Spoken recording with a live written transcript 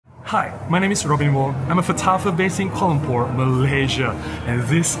Hi, my name is Robin Wong. I'm a photographer based in Kuala Lumpur, Malaysia, and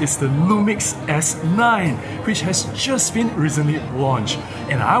this is the Lumix S9, which has just been recently launched.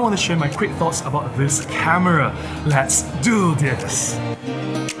 And I want to share my quick thoughts about this camera. Let's do this!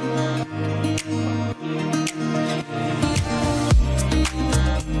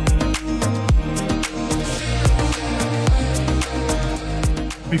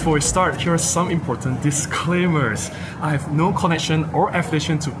 Before we start, here are some important disclaimers. I have no connection or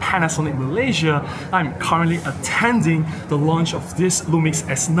affiliation to Panasonic Malaysia. I'm currently attending the launch of this Lumix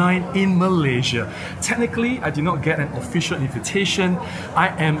S9 in Malaysia. Technically, I did not get an official invitation. I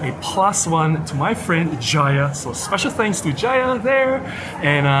am a +1 to my friend Jaya, so special thanks to Jaya there.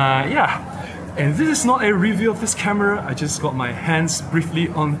 And and this is not a review of this camera. I just got my hands briefly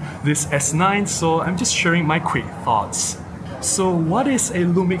on this S9, so I'm just sharing my quick thoughts. So what is a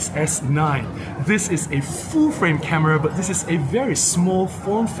Lumix S9? This is a full-frame camera, but this is a very small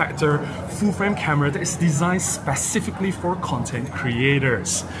form factor full-frame camera that is designed specifically for content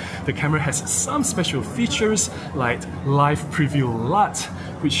creators. The camera has some special features like live preview LUT,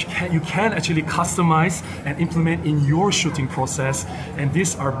 which you can actually customize and implement in your shooting process, and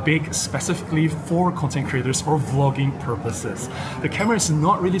these are baked specifically for content creators or vlogging purposes. The camera is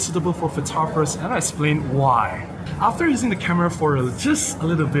not really suitable for photographers, and I'll explain why. After using the camera for just a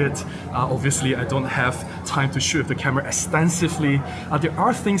little bit, obviously I don't have time to shoot with the camera extensively. There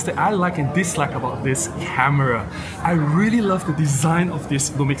are things that I like and dislike about this camera. I really love the design of this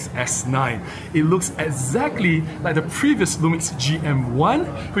Lumix S9. It looks exactly like the previous Lumix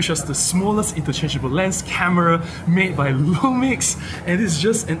GM1, which was the smallest interchangeable lens camera made by Lumix, and it's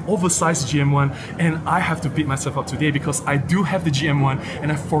just an oversized GM1, and I have to beat myself up today because I do have the GM1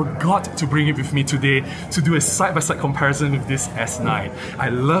 and I forgot to bring it with me today to do a side-by-side comparison with this S9. I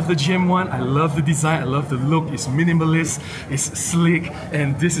love the GM1, I love the design, I love the look. It's minimalist, it's sleek,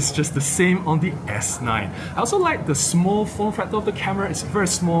 and this is just the same on the S9. I also like the small form factor of the camera. It's very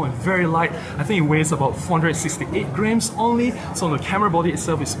small and very light. I think it weighs about 468 grams only, so the camera body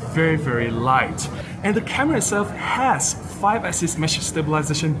itself is very, very light. And the camera itself has 5-axis mesh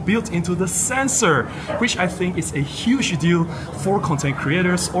stabilization built into the sensor, which I think is a huge deal for content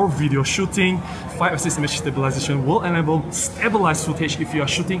creators or video shooting. 5-axis mesh stabilization will enable stabilized footage if you are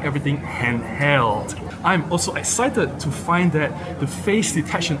shooting everything handheld. I'm also excited to find that the face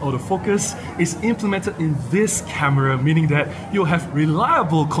detection autofocus is implemented in this camera, meaning that you'll have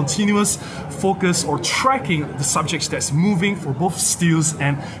reliable continuous focus or tracking the subjects that's moving for both stills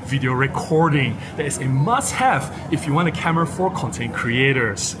and video recording. That is a must-have if you want a camera for content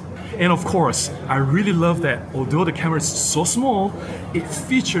creators. And of course, I really love that although the camera is so small, it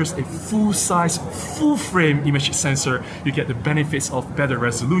features a full-size, full-frame image sensor. You get the benefits of better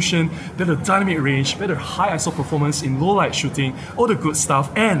resolution, better dynamic range, better high ISO performance in low-light shooting, all the good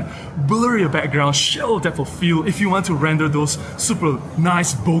stuff, and blurrier background, shallow depth of field if you want to render those super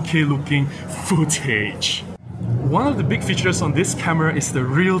nice bokeh-looking footage. One of the big features on this camera is the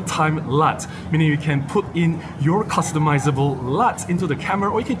real-time LUT, meaning you can put in your customizable LUT into the camera,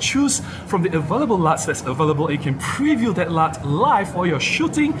 or you can choose from the available LUTs that's available. You can preview that LUT live while you're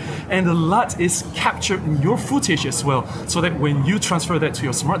shooting, and the LUT is captured in your footage as well, so that when you transfer that to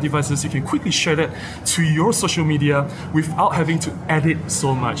your smart devices, you can quickly share that to your social media without having to edit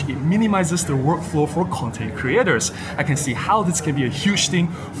so much. It minimizes the workflow for content creators. I can see how this can be a huge thing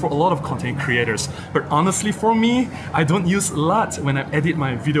for a lot of content creators. But honestly, for me, I don't use LUT when I edit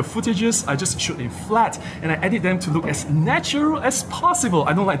my video footages. I just shoot in flat and I edit them to look as natural as possible.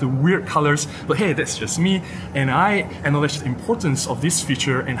 I don't like the weird colors, but hey, that's just me. And I acknowledge the importance of this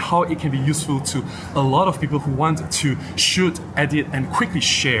feature and how it can be useful to a lot of people who want to shoot, edit, and quickly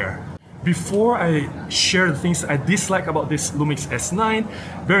share. Before I share the things I dislike about this Lumix S9,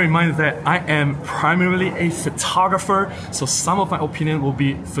 bear in mind that I am primarily a photographer, so some of my opinion will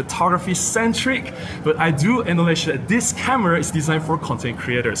be photography-centric, but I do acknowledge that this camera is designed for content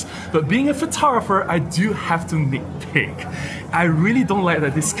creators. But being a photographer, I do have to nitpick. I really don't like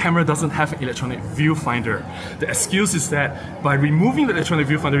that this camera doesn't have an electronic viewfinder. The excuse is that by removing the electronic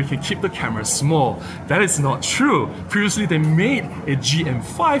viewfinder, you can keep the camera small. That is not true. Previously, they made a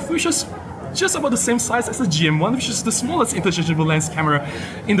GM5, which was just about the same size as the GM1, which is the smallest interchangeable lens camera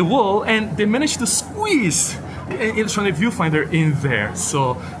in the world, and they managed to squeeze an electronic viewfinder in there.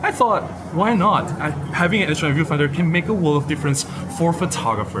 So I thought, why not? Having an electronic viewfinder can make a world of difference for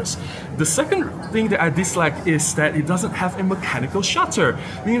photographers. The second thing that I dislike is that it doesn't have a mechanical shutter,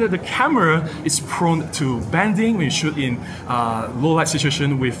 meaning that the camera is prone to bending when you shoot in low light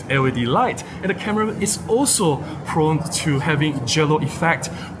situation with LED light, and the camera is also prone to having jello effect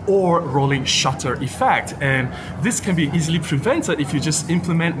or rolling shutter effect, and this can be easily prevented if you just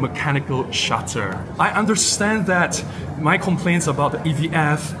implement mechanical shutter. I understand that my complaints about the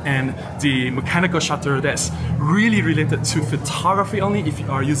EVF and the mechanical shutter, that's really related to photography only. If you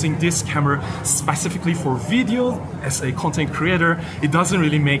are using this camera specifically for video as a content creator, it doesn't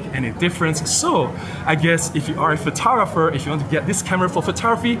really make any difference. So I guess if you are a photographer, if you want to get this camera for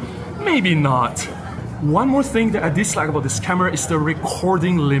photography, maybe not. One more thing that I dislike about this camera is the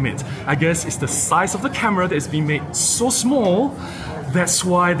recording limit. I guess it's the size of the camera that is being made so small. That's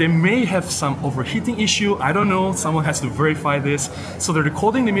why they may have some overheating issue. I don't know, someone has to verify this. So the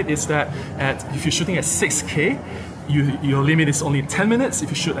recording limit is that if you're shooting at 6K, your limit is only 10 minutes. If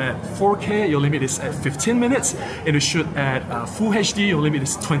you shoot at 4K, your limit is at 15 minutes. And if you shoot at Full HD, your limit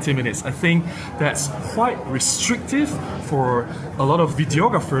is 20 minutes. I think that's quite restrictive for a lot of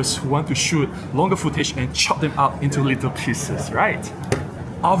videographers who want to shoot longer footage and chop them up into little pieces, right?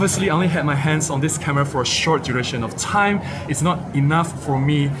 Obviously, I only had my hands on this camera for a short duration of time. It's not enough for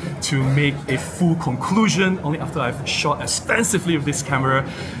me to make a full conclusion. Only after I've shot extensively with this camera,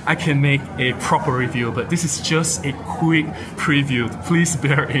 I can make a proper review. But this is just a quick preview. Please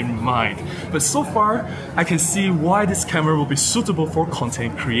bear in mind. But so far, I can see why this camera will be suitable for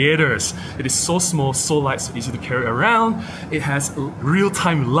content creators. It is so small, so light, so easy to carry around. It has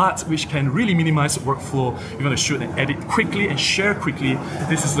real-time LUT, which can really minimize workflow. You want to shoot and edit quickly and share quickly.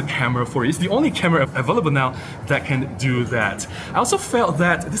 This is the camera for it. It's the only camera available now that can do that. I also felt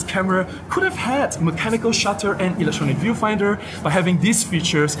that this camera could have had mechanical shutter and electronic viewfinder. By having these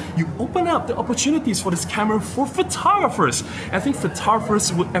features, you open up the opportunities for this camera for photographers. I think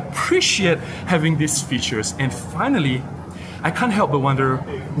photographers would appreciate having these features. And finally, I can't help but wonder,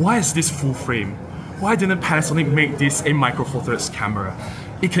 why is this full frame? Why didn't Panasonic make this a micro four thirds camera?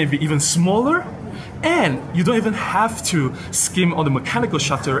 It can be even smaller, and you don't even have to skim on the mechanical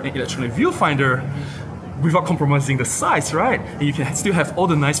shutter and electronic viewfinder without compromising the size, right? And you can still have all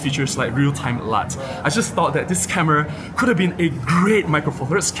the nice features like real-time LUT. I just thought that this camera could have been a great micro four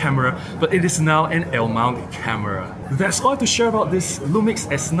thirds camera, but it is now an L-mount camera. That's all I have to share about this Lumix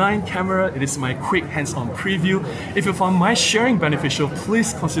S9 camera. It is my quick hands-on preview. If you found my sharing beneficial,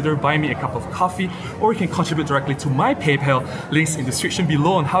 please consider buying me a cup of coffee, or you can contribute directly to my PayPal. Links in the description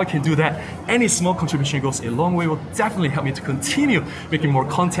below on how you can do that. Any small contribution goes a long way, will definitely help me to continue making more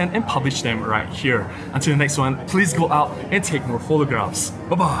content and publish them right here. Until the next one, please go out and take more photographs.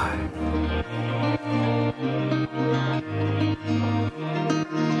 Bye-bye.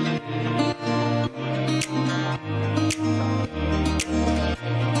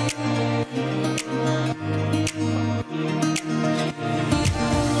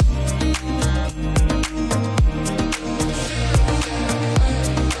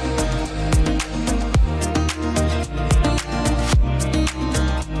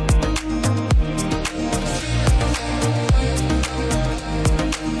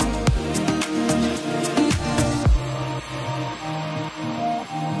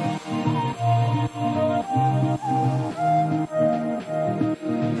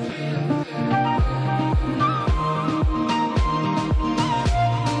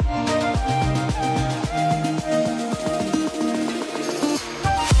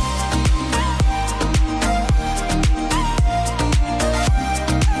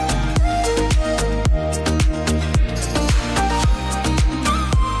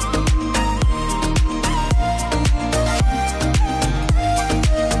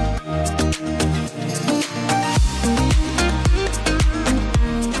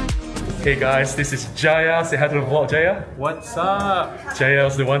 Hey guys, this is Jaya. Say hi to the vlog, Jaya. What's up? Jaya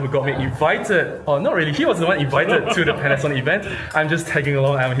was the one who got me invited. Oh, not really. He was the one invited to the Panasonic event. I'm just tagging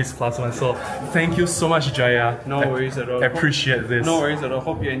along. I'm his plus one. So thank you so much, Jaya. No worries at all. I appreciate this. No worries at all.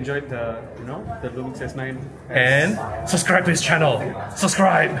 Hope you enjoyed the Lumix S9. And subscribe to his channel.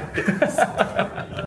 Subscribe.